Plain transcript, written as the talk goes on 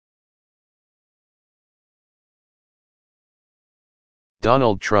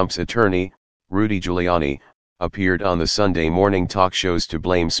Donald Trump's attorney, Rudy Giuliani, appeared on the Sunday morning talk shows to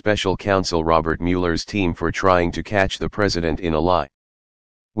blame special counsel Robert Mueller's team for trying to catch the president in a lie.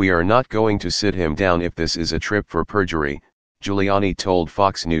 "We are not going to sit him down if this is a trip for perjury," Giuliani told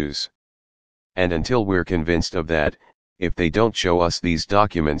Fox News. "And until we're convinced of that, if they don't show us these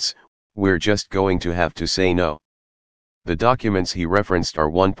documents, we're just going to have to say no." The documents he referenced are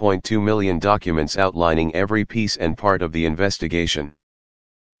 1.2 million documents outlining every piece and part of the investigation.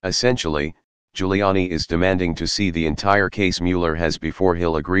 Essentially, Giuliani is demanding to see the entire case Mueller has before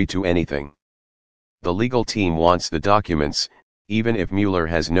he'll agree to anything. The legal team wants the documents, even if Mueller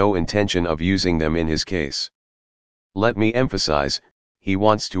has no intention of using them in his case. "Let me emphasize, he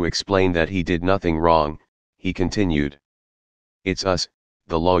wants to explain that he did nothing wrong," he continued. "It's us,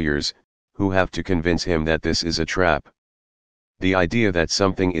 the lawyers, who have to convince him that this is a trap." The idea that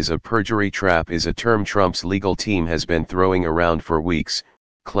something is a perjury trap is a term Trump's legal team has been throwing around for weeks,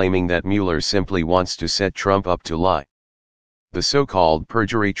 claiming that Mueller simply wants to set Trump up to lie. The so-called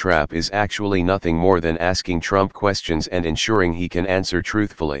perjury trap is actually nothing more than asking Trump questions and ensuring he can answer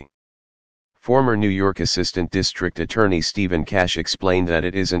truthfully. Former New York Assistant District Attorney Stephen Cash explained that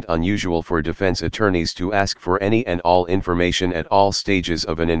it isn't unusual for defense attorneys to ask for any and all information at all stages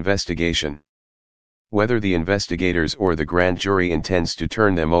of an investigation. Whether the investigators or the grand jury intends to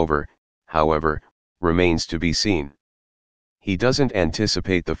turn them over, however, remains to be seen. He doesn't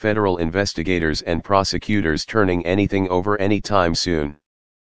anticipate the federal investigators and prosecutors turning anything over anytime soon.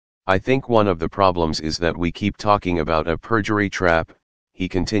 "I think one of the problems is that we keep talking about a perjury trap," he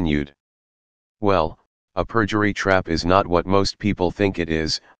continued. "Well, a perjury trap is not what most people think it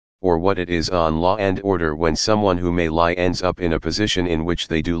is, or what it is on Law and Order when someone who may lie ends up in a position in which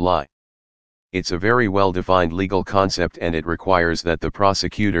they do lie. It's a very well-defined legal concept, and it requires that the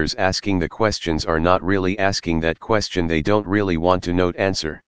prosecutors asking the questions are not really asking that question they don't really want to know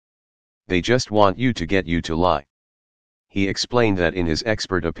answer. They just want you to get you to lie." He explained that in his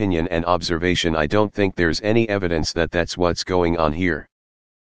expert opinion and observation, "I don't think there's any evidence that that's what's going on here.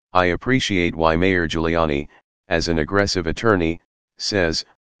 I appreciate why Mayor Giuliani, as an aggressive attorney, says,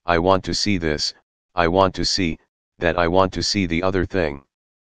 'I want to see this, I want to see that, I want to see the other thing.'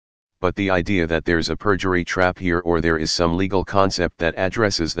 But the idea that there's a perjury trap here or there is some legal concept that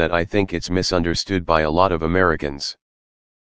addresses that, I think it's misunderstood by a lot of Americans."